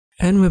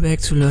And we're back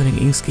to learning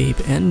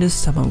Inkscape, and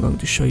this time I'm going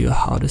to show you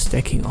how the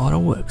stacking order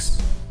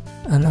works.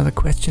 Another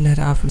question that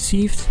I've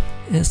received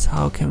is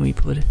how can we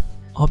put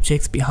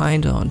objects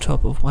behind or on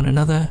top of one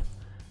another.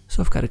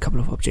 So I've got a couple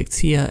of objects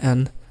here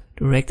and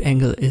the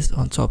rectangle is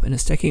on top in a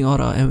stacking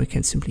order, and we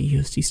can simply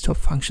use these top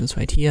functions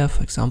right here.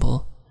 For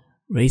example,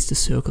 raise the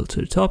circle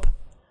to the top.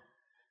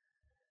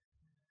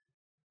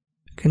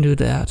 We can do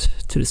that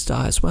to the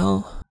star as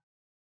well.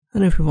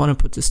 And if we want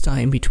to put the star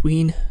in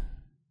between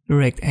the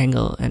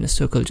rectangle and the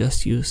circle,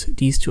 just use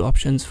these two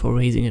options for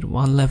raising it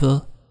one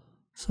level,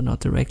 so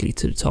not directly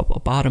to the top or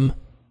bottom,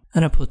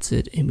 and it puts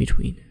it in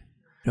between.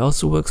 It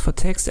also works for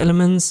text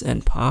elements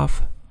and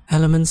path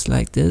elements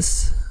like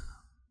this,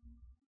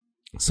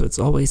 so it's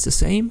always the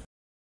same.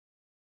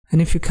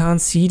 And if you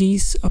can't see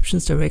these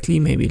options directly,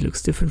 maybe it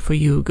looks different for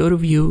you, go to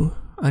view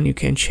and you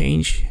can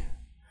change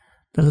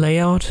the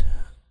layout.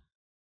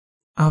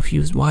 I've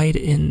used white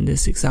in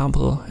this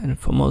example and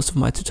for most of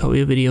my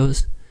tutorial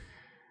videos.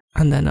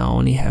 And then I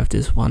only have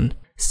this one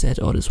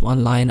set or this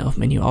one line of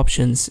menu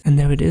options, and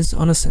there it is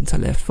on the center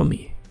left for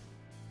me.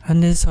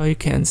 And this is how you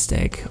can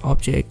stack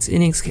objects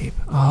in Inkscape.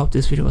 I hope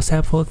this video was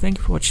helpful. Thank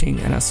you for watching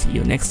and I'll see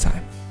you next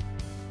time.